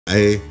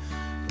I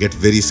get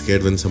very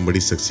scared when somebody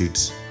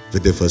succeeds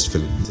with their first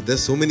film. So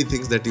there's so many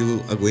things that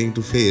you are going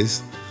to face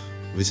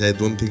which I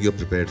don't think you're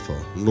prepared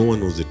for. No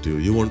one knows it to you.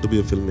 You want to be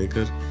a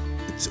filmmaker,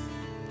 it's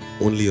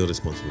only your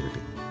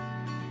responsibility.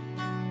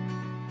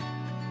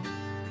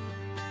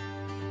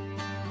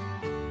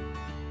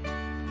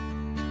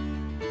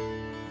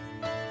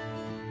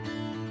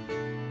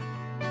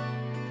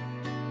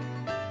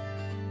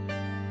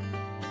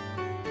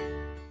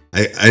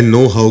 I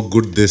know how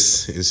good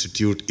this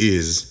institute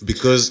is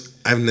because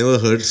I've never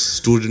heard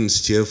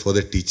students cheer for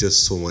their teachers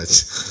so much.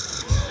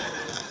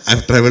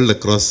 I've traveled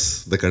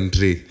across the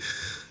country,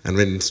 and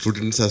when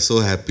students are so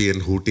happy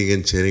and hooting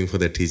and cheering for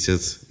their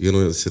teachers, you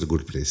know it's a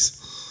good place.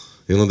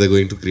 You know they're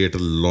going to create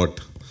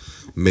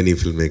many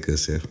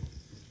filmmakers here.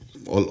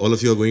 All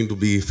of you are going to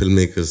be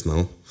filmmakers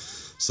now.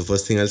 So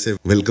first thing I'll say,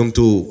 welcome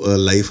to a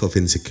life of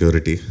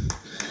insecurity.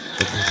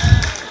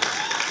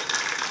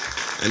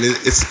 And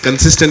it's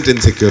consistent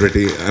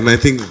insecurity, and I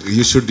think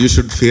you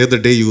should fear the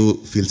day you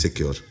feel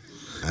secure.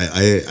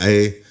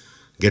 I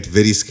get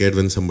very scared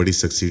when somebody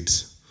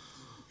succeeds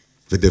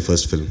with their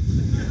first film.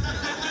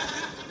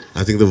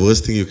 I think the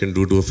worst thing you can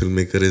do to a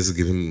filmmaker is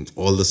give him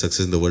all the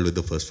success in the world with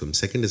the first film.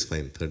 Second is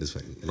fine, third is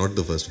fine, not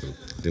the first film.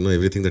 You know,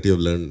 everything that you have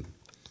learned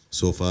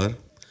so far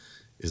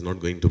is not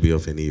going to be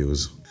of any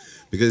use.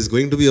 Because it's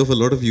going to be of a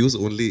lot of use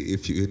only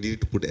if you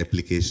need to put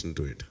application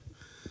to it.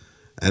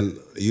 And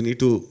you need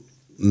to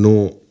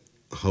know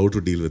how to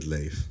deal with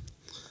life.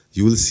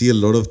 You will see a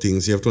lot of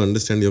things. You have to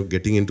understand you're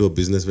getting into a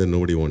business where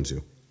nobody wants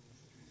you.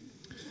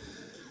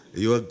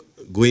 You are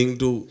going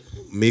to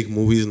make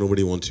movies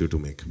nobody wants you to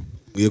make.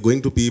 You're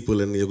going to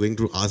people and you're going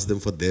to ask them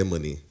for their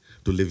money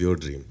to live your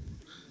dream.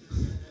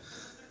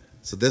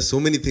 So there's so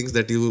many things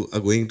that you are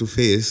going to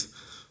face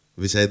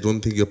which I don't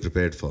think you're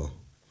prepared for.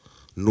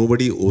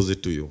 Nobody owes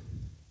it to you.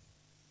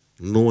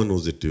 No one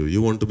owes it to you.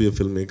 You want to be a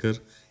filmmaker,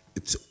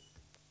 it's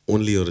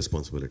only your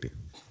responsibility.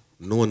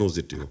 No one owes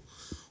it to you.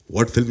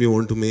 What film you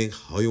want to make,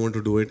 how you want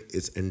to do it,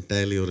 it's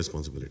entirely your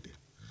responsibility.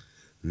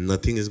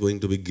 Nothing is going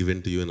to be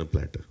given to you in a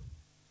platter.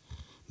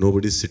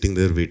 Nobody's sitting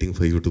there waiting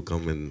for you to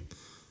come and,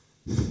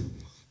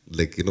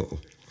 like, you know,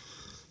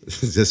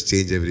 just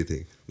change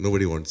everything.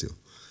 Nobody wants you.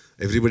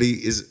 Everybody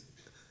is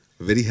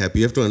very happy.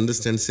 You have to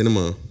understand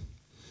cinema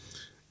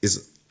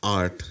is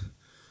art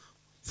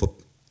for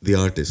the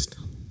artist,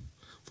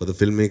 for the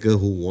filmmaker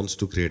who wants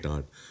to create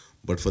art.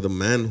 But for the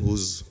man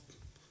who's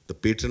the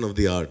patron of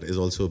the art is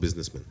also a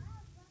businessman.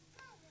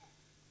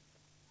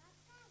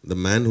 The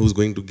man who's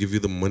going to give you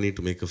the money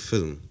to make a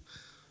film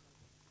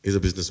is a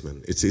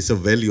businessman. It's a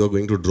well you are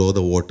going to draw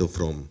the water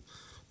from.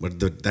 But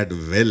that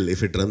well,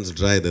 if it runs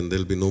dry, then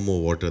there'll be no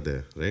more water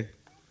there, right?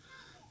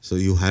 So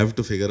you have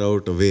to figure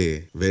out a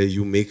way where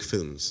you make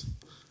films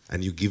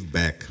and you give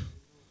back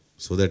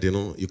so that, you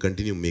know, you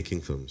continue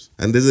making films.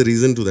 And there's a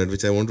reason to that,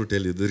 which I want to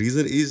tell you. The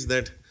reason is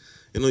that,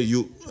 you know,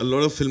 a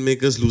lot of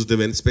filmmakers lose their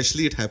way, and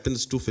especially it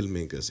happens to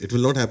filmmakers. It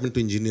will not happen to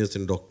engineers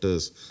and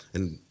doctors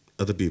and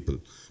other people,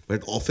 but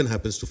it often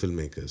happens to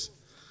filmmakers.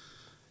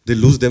 They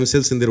lose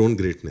themselves in their own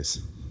greatness.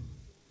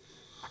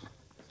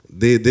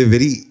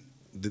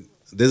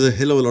 There's a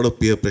hell of a lot of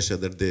peer pressure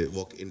that they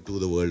walk into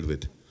the world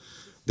with.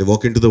 They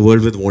walk into the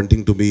world with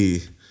wanting to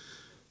be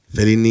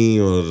Fellini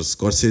or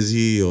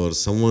Scorsese or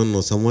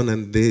someone,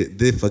 and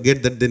they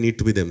forget that they need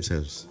to be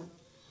themselves.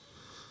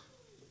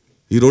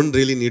 You don't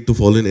really need to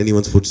follow in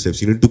anyone's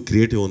footsteps. You need to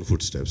create your own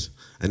footsteps.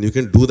 And you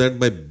can do that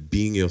by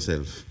being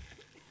yourself.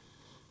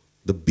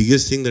 The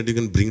biggest thing that you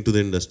can bring to the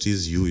industry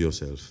is you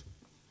yourself.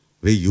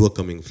 Where you are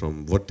coming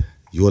from, what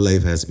your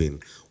life has been,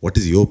 what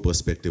is your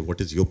perspective,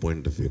 what is your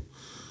point of view.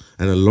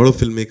 And a lot of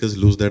filmmakers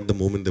lose that the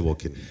moment they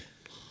walk in.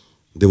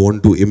 They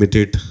want to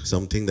imitate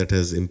something that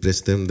has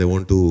impressed them. They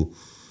want to,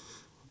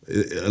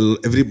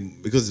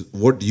 because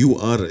what you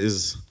are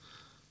is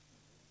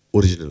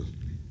original.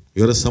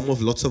 You're a sum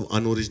of lots of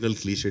unoriginal,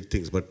 cliched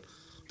things, but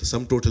the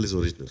sum total is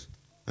original.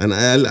 And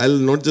I'll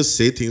not just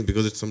say things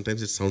because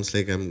sometimes it sounds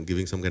like I'm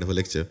giving some kind of a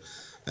lecture.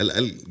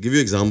 I'll give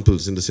you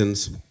examples in the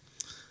sense,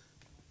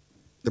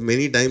 the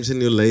many times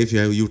in your life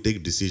you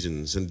take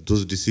decisions, and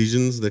those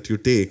decisions that you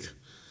take,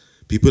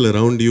 people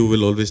around you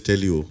will always tell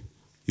you,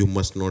 you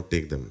must not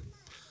take them.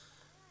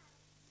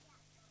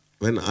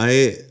 When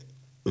I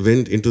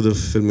went into the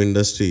film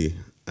industry,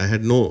 I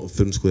had no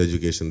film school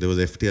education. There was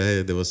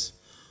FTI, there was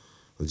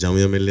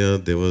Jamia Millia,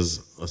 there was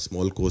a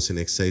small course in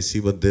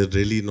XIC, but there are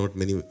really not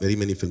very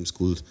many film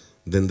schools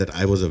then that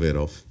I was aware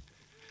of.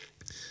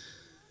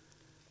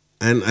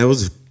 And I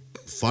was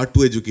far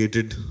too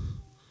educated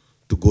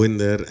to go in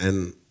there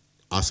and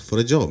ask for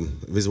a job.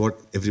 It was what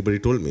everybody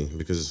told me,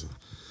 because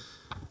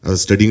I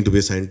was studying to be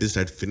a scientist.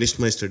 I had finished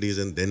my studies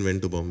and then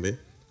went to Bombay.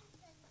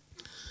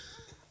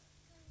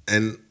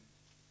 And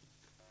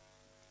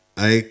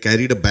I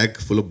carried a bag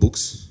full of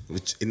books,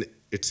 which in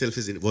itself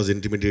was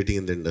intimidating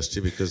in the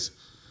industry, because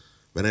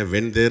when I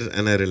went there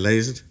and I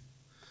realized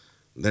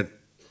that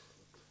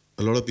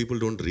a lot of people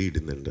don't read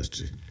in the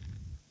industry.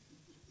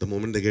 The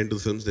moment they get into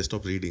the films, they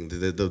stop reading.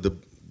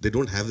 They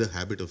don't have the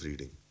habit of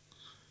reading.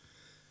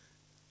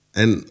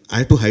 And I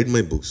had to hide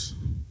my books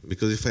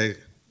because if I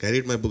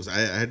carried my books,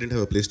 I didn't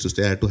have a place to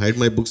stay. I had to hide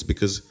my books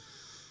because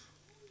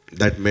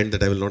that meant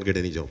that I will not get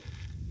any job.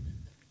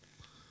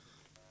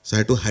 So I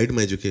had to hide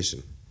my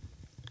education.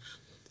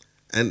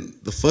 And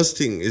the first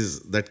thing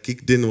is that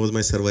kicked in was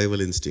my survival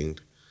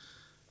instinct.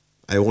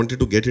 I wanted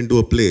to get into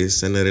a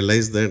place, and I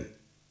realized that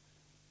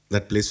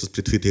that place was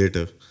Prithvi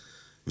Theatre,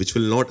 which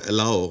will not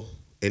allow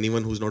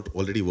anyone who's not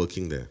already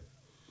working there.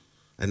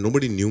 And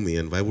nobody knew me,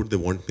 and why would they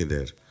want me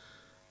there?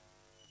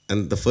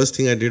 And the first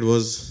thing I did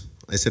was,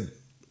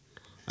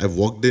 I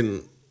walked in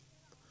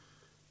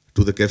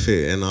to the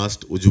cafe and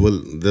asked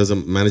Ujjwal, there's a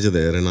manager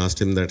there, and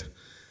asked him that,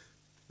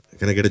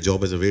 can I get a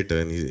job as a waiter?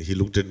 And he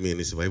looked at me and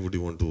he said, why would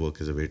you want to work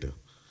as a waiter?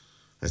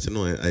 I said,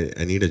 no,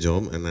 I need a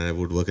job and I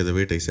would work as a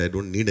waiter. He said, I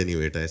don't need any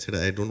waiter. I said,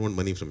 I don't want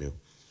money from you.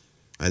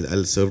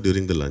 I'll serve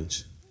during the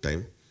lunch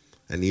time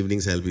and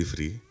evenings I'll be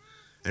free.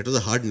 And it was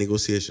a hard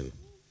negotiation.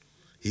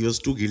 He was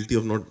too guilty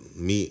of not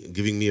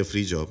giving me a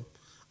free job.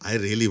 I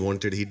really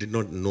wanted, he did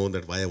not know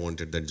that why I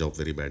wanted that job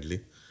very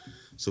badly.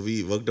 So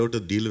we worked out a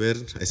deal where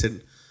I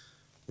said,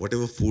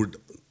 whatever food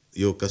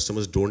your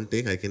customers don't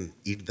take, I can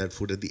eat that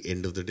food at the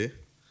end of the day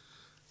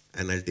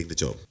and I'll take the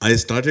job. I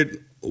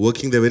started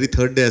working the very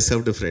third day. I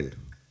served a friend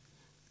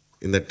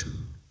in that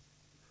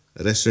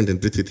restaurant in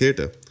Prithvi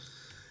Theatre.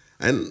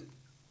 And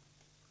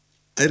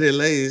I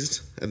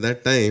realized at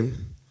that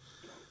time,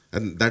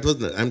 and that was,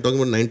 I'm talking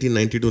about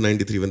 1992,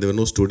 93, when there were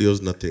no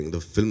studios, nothing.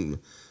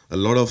 A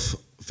lot of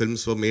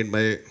films were made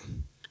by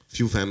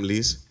few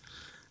families,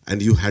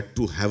 and you had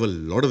to have a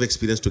lot of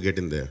experience to get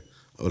in there.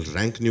 A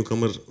rank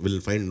newcomer will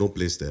find no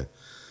place there.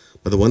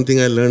 But the one thing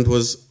I learned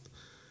was,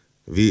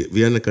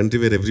 we are in a country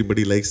where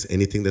everybody likes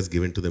anything that's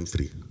given to them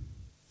free,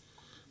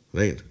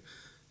 right?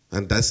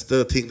 And that's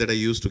the thing that I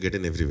used to get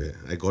in everywhere.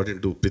 I got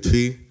into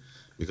Prithvi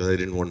because I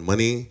didn't want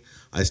money.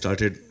 I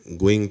started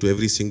going to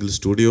every single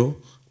studio,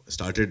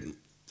 started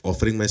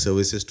offering my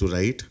services to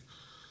write.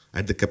 I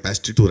had the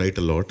capacity to write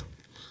a lot,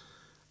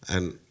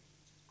 and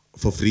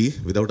for free,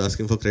 without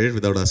asking for credit,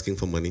 without asking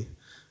for money.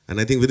 And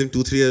I think within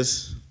 2-3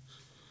 years,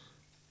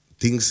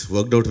 things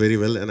worked out very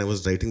well, and I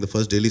was writing the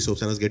first daily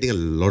soaps and I was getting a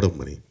lot of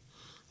money.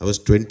 I was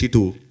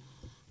 22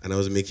 and I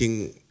was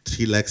making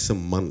 3 lakhs a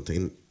month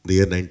in the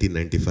year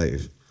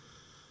 1995.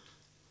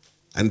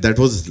 And that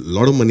was a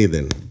lot of money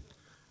then.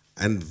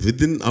 And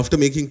after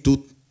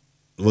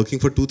working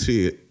for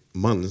 2-3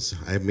 months,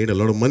 I made a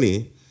lot of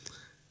money.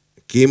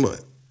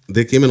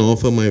 There came an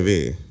offer my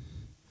way,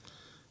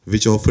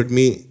 which offered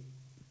me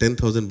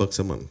 10,000 bucks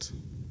a month.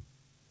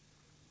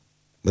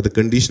 But the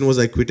condition was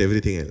I quit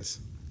everything else.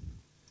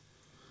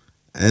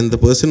 And the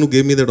person who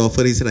gave me that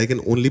offer, he said, I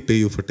can only pay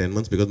you for 10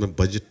 months because my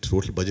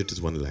total budget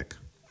is 1 lakh.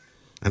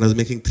 And I was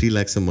making 3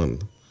 lakhs a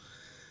month.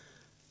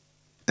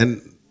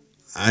 And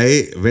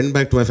I went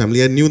back to my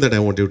family. I knew that I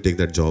wanted to take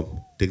that job,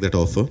 take that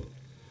offer.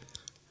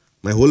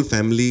 My whole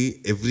family,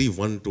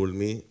 everyone told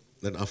me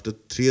that after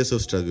 3 years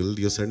of struggle,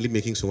 you're suddenly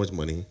making so much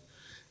money.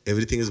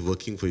 Everything is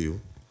working for you.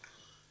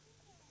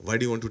 Why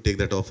do you want to take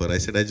that offer? I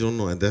said, I don't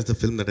know. That's the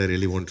film that I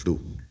really want to do.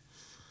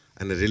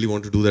 And I really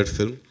want to do that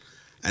film.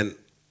 And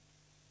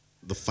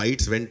the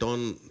fights went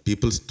on,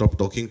 people stopped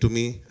talking to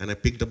me, and I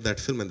picked up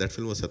that film, and that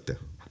film was Satya.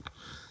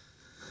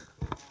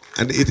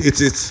 And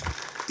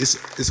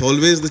it's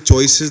always the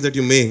choices that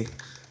you make,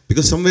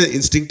 because somewhere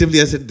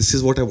instinctively I said, this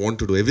is what I want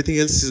to do. Everything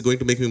else is going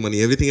to make me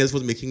money. Everything else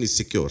was making me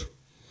secure.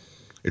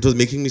 It was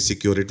making me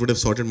secure. It would have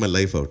sorted my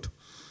life out.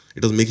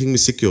 It was making me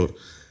secure.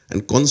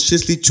 And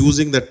consciously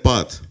choosing that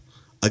path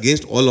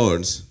against all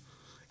odds,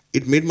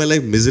 it made my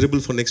life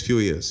miserable for next few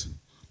years.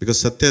 Because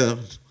Satya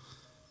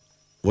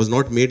was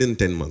not made in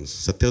 10 months.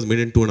 Satya was made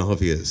in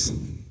 2.5 years.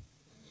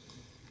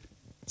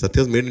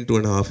 Satya was made in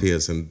 2.5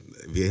 years, and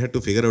we had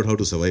to figure out how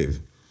to survive.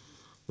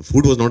 The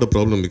food was not a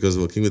problem because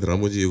working with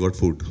Ramoji, you got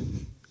food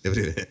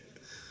everywhere.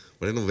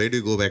 But where do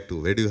you go back to?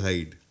 Where do you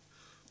hide?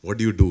 What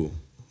do you do?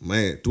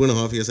 My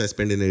 2.5 years I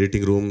spent in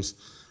editing rooms.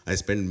 I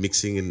spent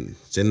mixing in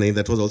Chennai.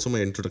 That was also my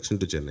introduction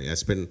to Chennai. I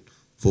spent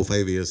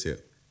 4-5 years here.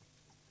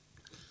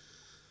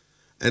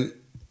 And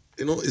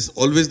it's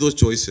always those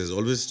choices,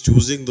 always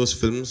choosing those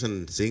films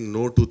and saying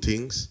no to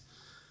things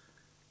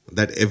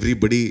that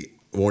everybody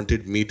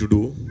wanted me to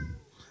do.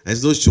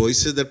 As those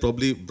choices that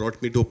probably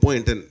brought me to a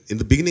point. And in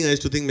the beginning, I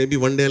used to think maybe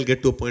one day I'll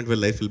get to a point where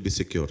life will be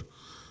secure.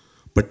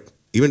 But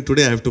even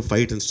today, I have to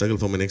fight and struggle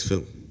for my next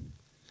film.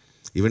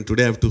 Even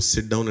today, I have to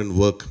sit down and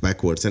work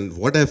backwards. And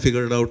what I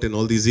figured out in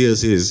all these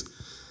years is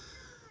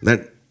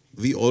that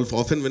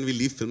often when we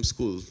leave film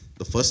school,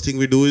 the first thing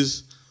we do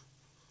is,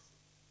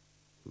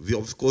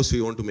 of course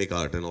we want to make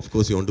art, and of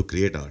course we want to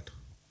create art.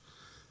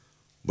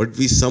 But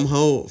we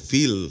somehow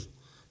feel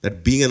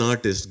that being an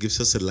artist gives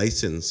us a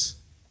license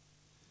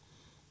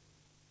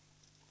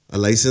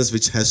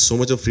which has so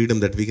much of freedom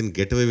that we can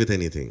get away with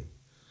anything.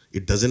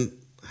 It doesn't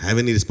have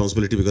any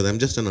responsibility because I'm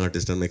just an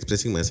artist, I'm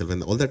expressing myself,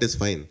 and all that is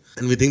fine.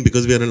 And we think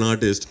because we are an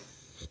artist,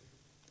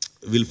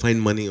 we'll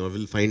find money or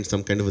we'll find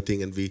some kind of a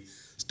thing, and we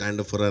stand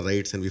up for our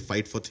rights and we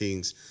fight for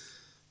things,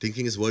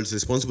 thinking it's world's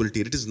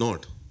responsibility. It is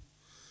not.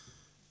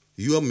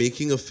 You are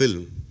making a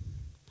film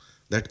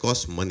that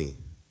costs money.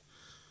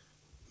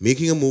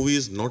 Making a movie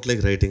is not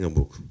like writing a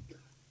book.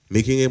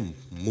 Making a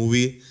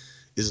movie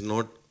is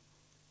not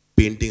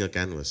painting a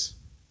canvas,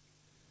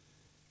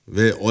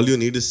 where all you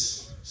need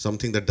is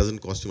something that doesn't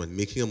cost you money.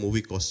 Making a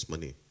movie costs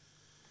money.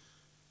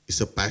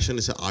 It's a passion,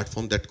 it's an art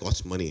form that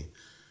costs money.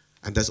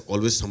 And that's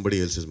always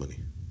somebody else's money.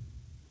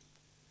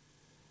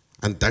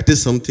 And that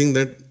is something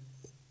that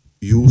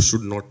you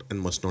should not and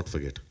must not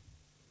forget.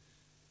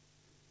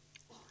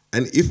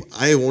 And if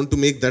I want to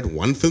make that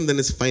one film, then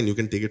it's fine, you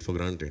can take it for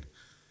granted.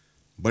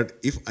 But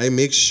if I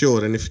make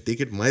sure and if I take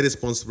it my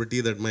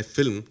responsibility that my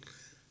film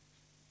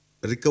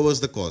recovers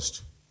the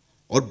cost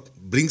or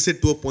brings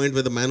it to a point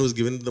where the man who's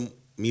given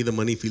me the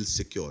money feels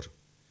secure.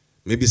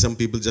 Maybe some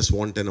people just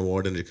want an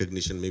award and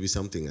recognition, maybe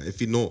something. If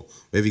you know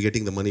where we're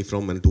getting the money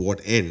from and to what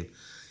end,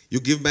 you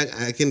give back,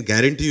 I can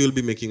guarantee you will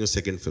be making a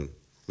second film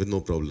with no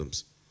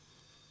problems.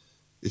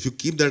 If you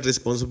keep that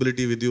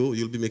responsibility with you,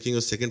 you'll be making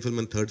a second film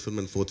and third film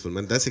and fourth film.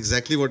 And that's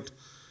exactly what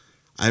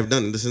I've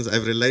done. In the sense,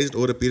 I've realized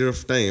over a period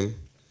of time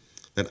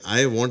that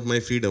I want my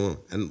freedom,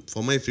 and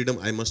for my freedom,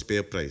 I must pay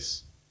a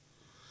price.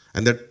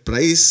 And that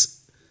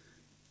price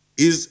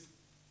is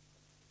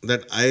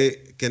that I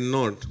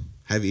cannot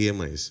have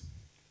EMIs.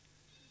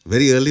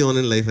 Very early on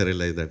in life, I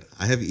realized that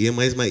I have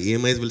EMIs, my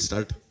EMIs will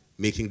start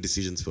making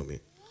decisions for me.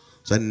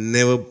 So I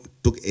never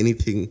took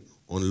anything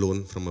on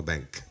loan from a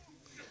bank.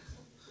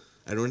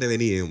 I don't have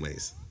any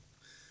EMIs.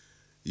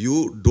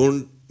 You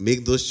don't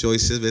make those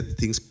choices where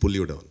things pull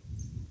you down.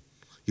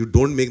 You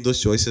don't make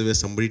those choices where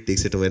somebody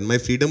takes it away. And my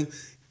freedom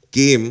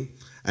came,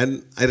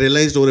 and I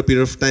realized over a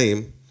period of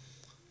time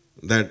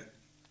that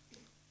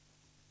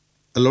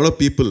a lot of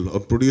people, or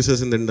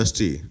producers in the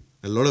industry,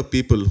 a lot of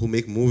people who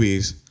make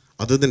movies,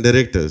 other than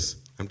directors,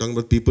 I'm talking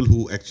about people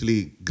who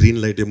actually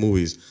greenlight your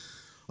movies,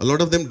 a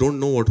lot of them don't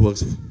know what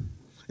works.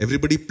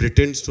 Everybody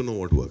pretends to know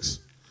what works.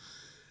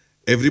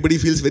 Everybody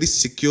feels very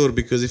secure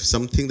because if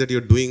something that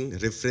you're doing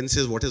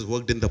references what has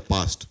worked in the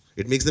past,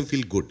 it makes them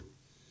feel good.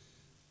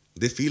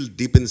 They feel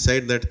deep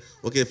inside that,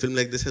 okay, a film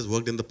like this has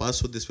worked in the past,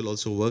 so this will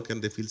also work,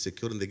 and they feel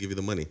secure and they give you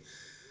the money.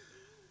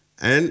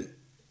 And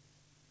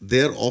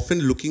they are often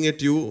looking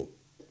at you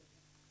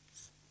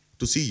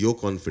to see your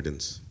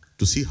confidence,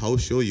 to see how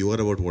sure you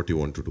are about what you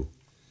want to do.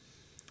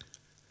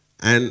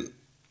 And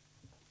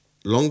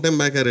long time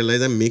back I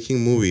realized I'm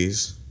making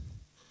movies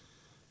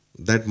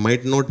that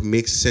might not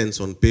make sense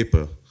on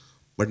paper,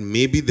 but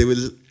maybe they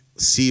will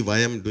see why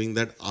I'm doing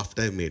that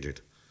after I've made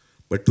it.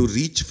 But to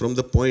reach from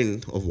the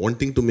point of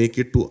wanting to make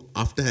it to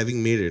after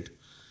having made it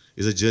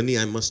is a journey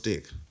I must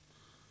take.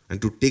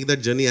 And to take that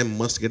journey, I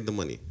must get the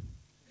money.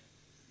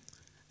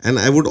 And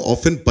I would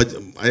often,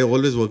 I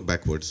always work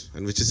backwards,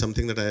 and which is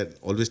something that I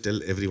always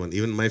tell everyone.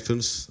 Even my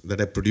films that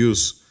I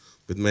produce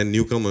with my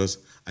newcomers,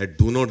 I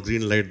do not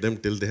greenlight them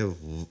till they have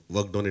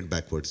worked on it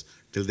backwards,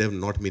 till they have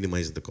not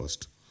minimized the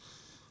cost.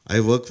 I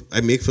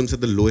make films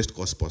at the lowest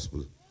cost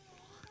possible.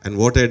 And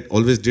what I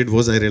always did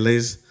was I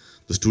realized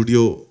the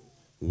studio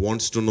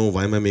wants to know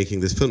why am I making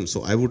this film.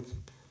 So I would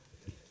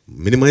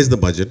minimize the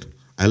budget,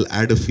 I'll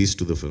add a fees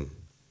to the film.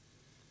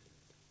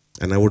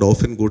 And I would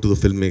often go to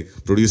the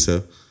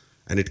producer,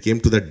 and it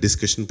came to that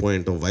discussion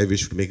point of why we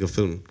should make a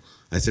film.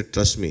 I said,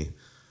 trust me.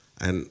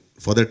 And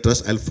for that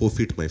trust, I'll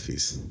forfeit my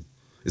fees.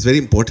 It's very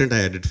important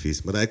I added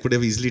fees, but I could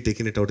have easily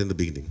taken it out in the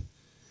beginning.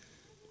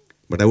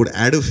 But I would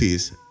add a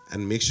fees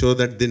and make sure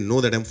that they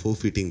know that I'm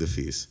forfeiting the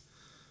fees.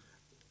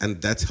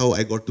 And that's how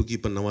I got to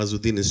keep a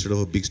Nawazuddin instead of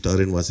a big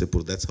star in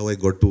Wasipur. That's how I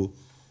got to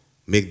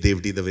make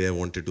Devdi the way I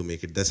wanted to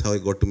make it. That's how I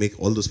got to make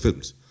all those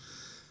films.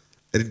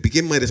 And it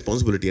became my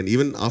responsibility. And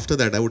even after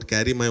that, I would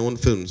carry my own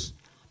films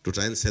to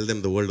try and sell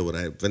them the world over.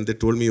 When they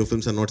told me your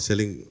films are not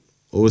selling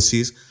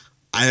overseas,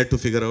 I had to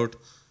figure out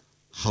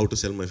how to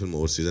sell my film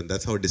overseas. And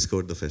that's how I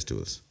discovered the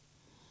festivals.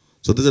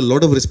 So there's a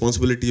lot of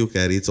responsibility you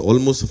carry. It's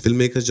almost a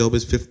filmmaker's job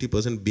is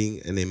 50% being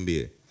an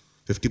MBA,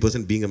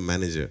 50% being a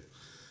manager.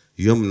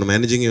 You're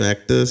managing your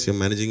actors, you're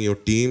managing your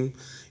team,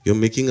 you're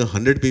making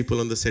 100 people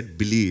on the set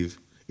believe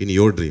in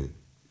your dream.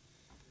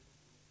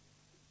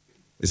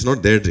 It's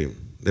not their dream.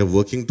 They're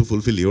working to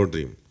fulfill your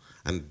dream.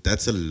 And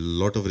that's a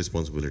lot of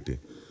responsibility.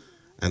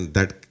 And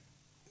that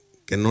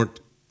cannot,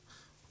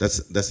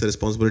 that's a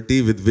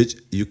responsibility with which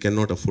you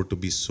cannot afford to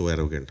be so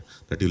arrogant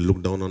that you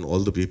look down on all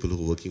the people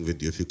who are working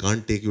with you. If you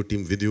can't take your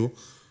team with you,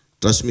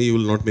 trust me, you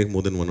will not make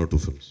more than 1 or 2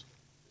 films.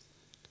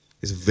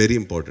 It's very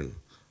important.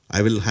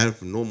 I will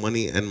have no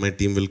money and my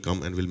team will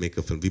come and will make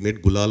a film. We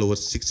made Gulal over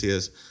 6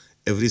 years.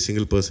 Every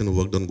single person who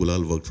worked on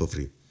Gulal worked for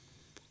free.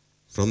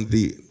 From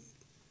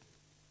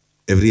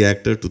every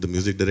actor to the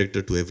music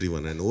director to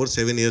everyone. And over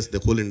 7 years, the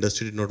whole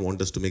industry did not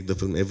want us to make the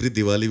film. Every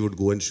Diwali we would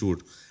go and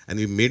shoot. And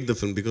we made the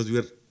film because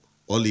we were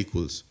all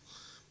equals.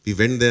 We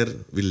went there,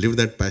 we lived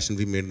that passion,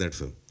 we made that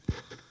film.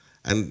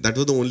 And that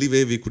was the only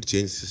way we could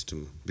change the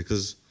system.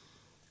 Because,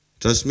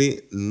 trust me,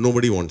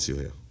 nobody wants you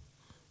here.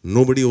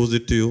 Nobody owes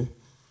it to you.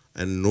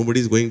 And nobody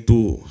is going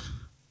to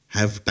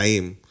have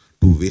time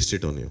to waste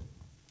it on you.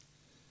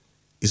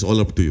 It's all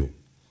up to you.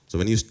 So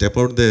when you step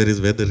out there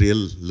is where the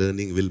real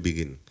learning will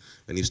begin.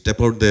 When you step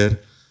out there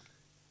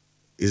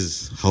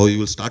is how you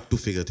will start to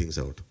figure things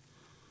out.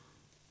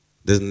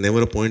 There's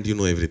never a point you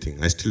know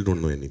everything. I still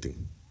don't know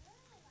anything.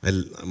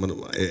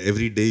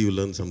 Every day you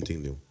learn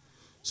something new.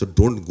 So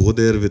don't go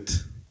there with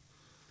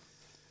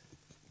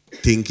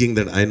thinking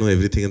that I know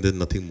everything and there's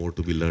nothing more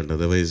to be learned.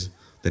 Otherwise,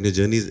 then your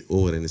journey is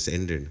over and it's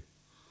ended.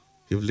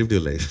 You've lived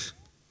your life.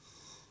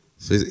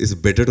 So it's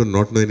better to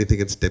not know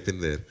anything and step in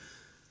there.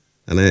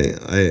 And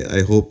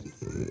I hope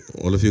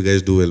all of you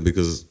guys do well,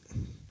 because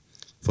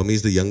for me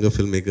it's the younger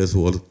filmmakers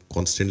who are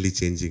constantly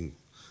changing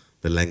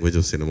the language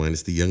of cinema, and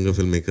it's the younger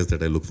filmmakers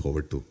that I look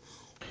forward to.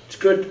 It's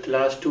good. The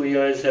last 2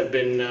 years have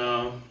been,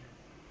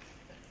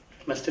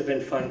 must have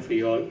been fun for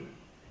you all.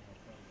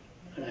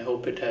 And I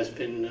hope it has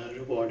been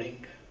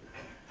rewarding.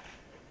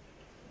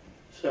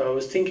 So I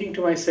was thinking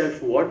to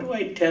myself, what do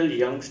I tell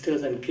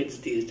youngsters and kids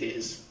these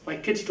days? My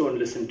kids don't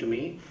listen to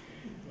me.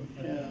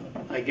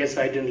 I guess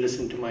I didn't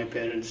listen to my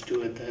parents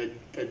too at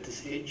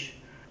this age.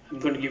 I'm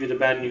going to give you the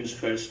bad news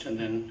first, and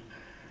then,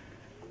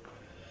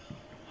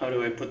 how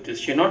do I put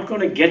this? You're not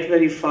going to get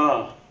very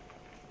far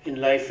in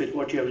life with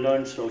what you have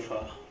learned so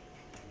far.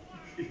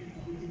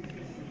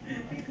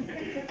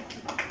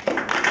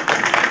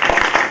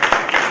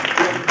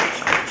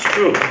 It's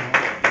true.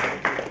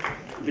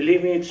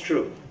 Believe me, it's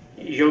true.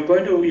 You're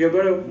going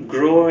to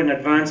grow and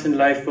advance in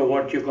life by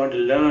what you're going to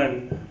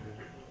learn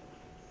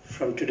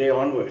from today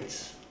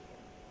onwards.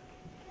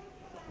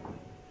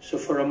 So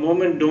for a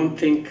moment, don't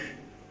think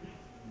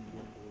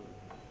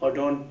or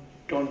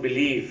don't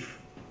believe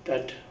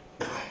that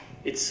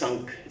it's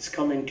sunk. It's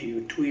coming to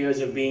you. 2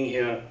 years of being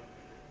here,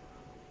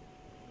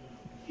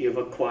 you've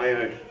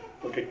acquired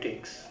what it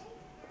takes.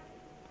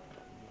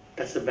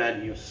 That's the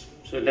bad news.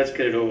 So let's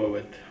get it over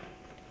with.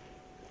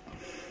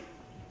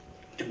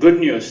 The good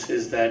news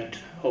is that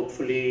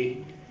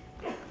hopefully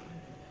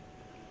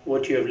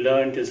what you have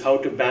learned is how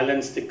to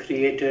balance the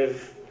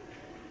creative,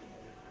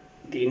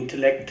 the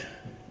intellect,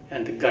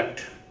 and the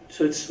gut.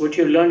 So it's what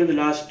you've learned in the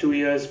last 2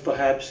 years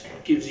perhaps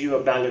gives you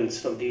a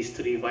balance of these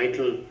three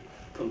vital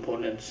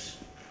components.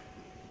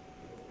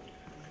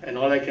 And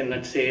all I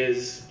can say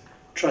is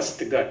trust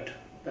the gut.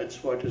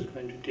 That's what is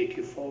going to take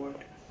you forward.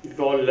 You've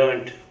all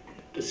learned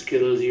the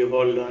skills, you've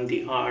all learned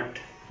the art,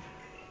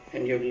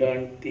 and you've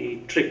learned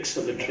the tricks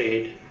of the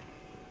trade.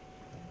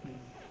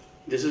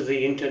 This is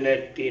the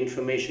internet, the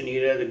information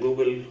era, the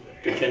Google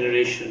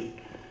generation.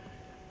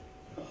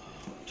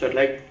 So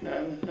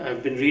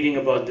I've been reading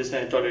about this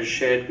and I thought I'd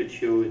share it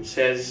with you.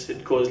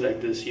 It goes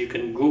like this. You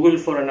can Google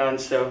for an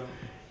answer,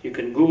 you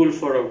can Google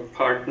for a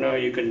partner,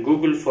 you can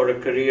Google for a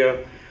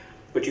career,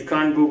 but you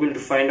can't Google to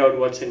find out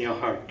what's in your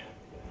heart.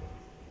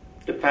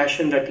 The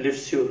passion that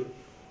lifts you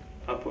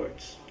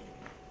upwards.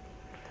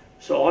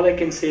 So all I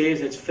can say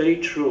is it's very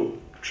true.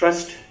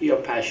 Trust your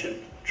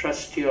passion.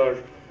 Trust your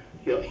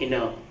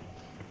inner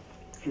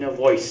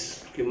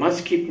voice. You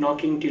must keep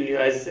knocking till you,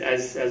 as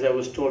I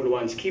was told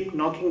once, keep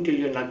knocking till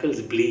your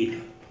knuckles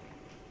bleed.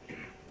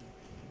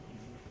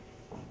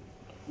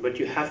 But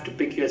you have to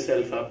pick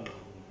yourself up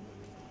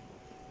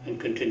and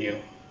continue.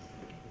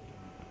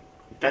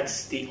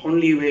 That's the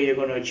only way you're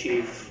going to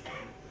achieve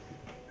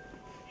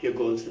your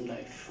goals in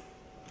life.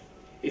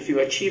 If you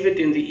achieve it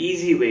in the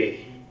easy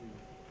way,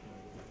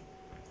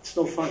 it's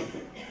no fun.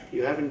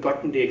 You haven't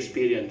gotten the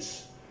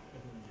experience.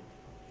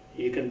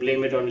 You can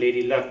blame it on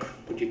lady luck,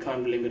 but you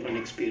can't blame it on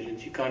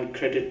experience. You can't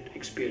credit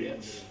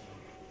experience.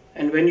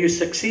 And when you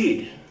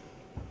succeed,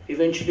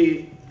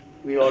 eventually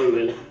we all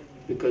will,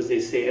 because they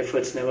say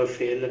efforts never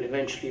fail, and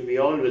eventually we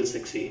all will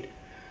succeed.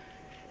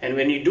 And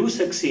when you do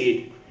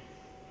succeed,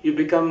 you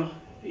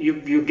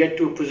get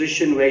to a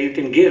position where you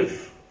can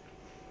give.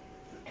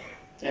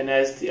 And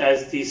as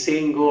the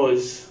saying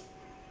goes,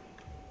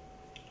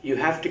 you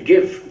have to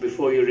give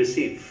before you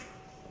receive.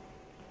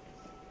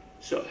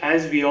 So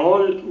as we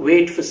all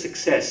wait for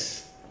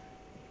success,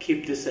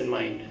 keep this in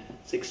mind.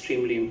 It's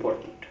extremely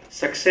important.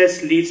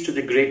 Success leads to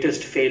the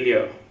greatest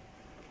failure,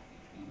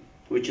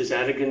 which is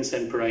arrogance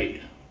and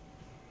pride.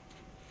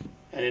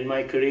 And in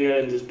my career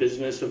in this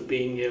business of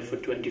being here for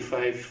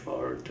 25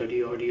 or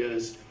 30 odd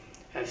years,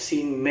 I've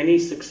seen many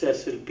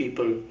successful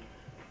people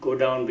go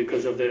down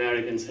because of their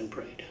arrogance and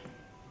pride.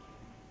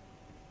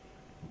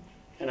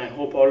 And I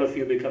hope all of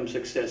you become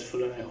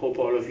successful, and I hope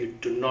all of you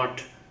do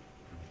not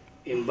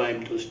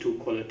imbibe those two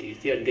qualities.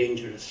 They are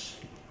dangerous.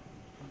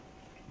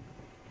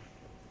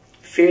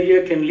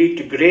 Failure can lead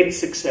to great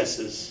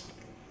successes,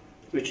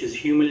 which is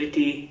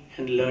humility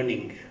and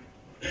learning.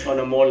 On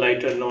a more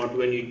lighter note,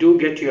 when you do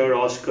get your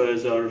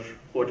Oscars or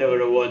whatever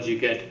awards you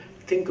get,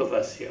 think of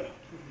us here.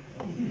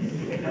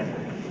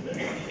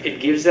 It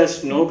gives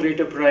us no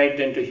greater pride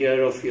than to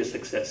hear of your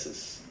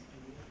successes.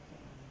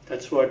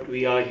 That's what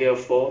we are here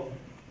for.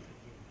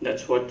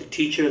 That's what the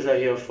teachers are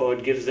here for.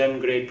 It gives them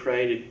great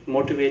pride. It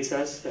motivates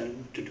us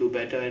and to do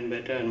better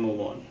and move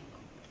on.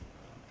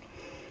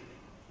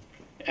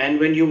 And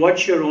when you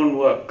watch your own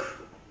work,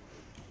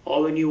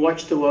 or when you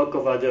watch the work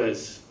of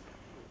others,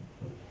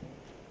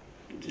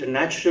 the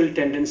natural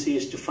tendency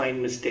is to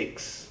find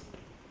mistakes.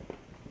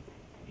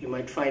 You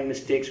might find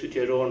mistakes with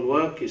your own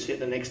work. You say,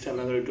 the next time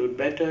I'm going to do it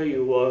better.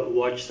 You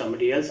watch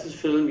somebody else's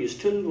film, you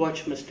still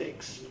watch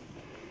mistakes.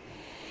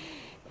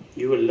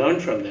 You will learn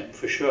from them,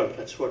 for sure.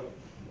 That's what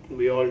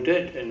we all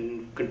did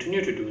and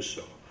continue to do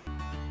so.